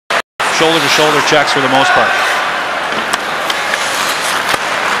shoulder-to-shoulder checks for the most part.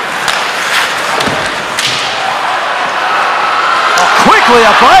 Quickly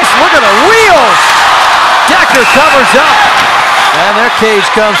up ice, look at the wheels! Decker covers up, and their cage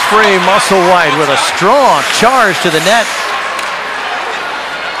comes free. Musselwhite with a strong charge to the net.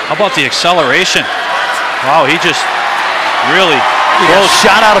 How about the acceleration? Wow, he just really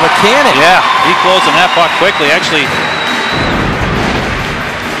shot out of a cannon. Yeah, he closed the net puck quickly. Actually,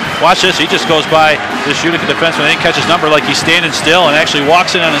 watch this. He just goes by this Utica defenseman. He didn't catch his number, like he's standing still, and actually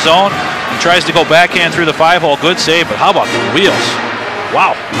walks in on his own and tries to go backhand through the 5-hole. Good save, but how about the wheels?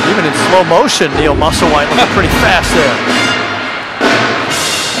 Wow. Even in slow motion, Neil Musselwhite looking pretty fast there.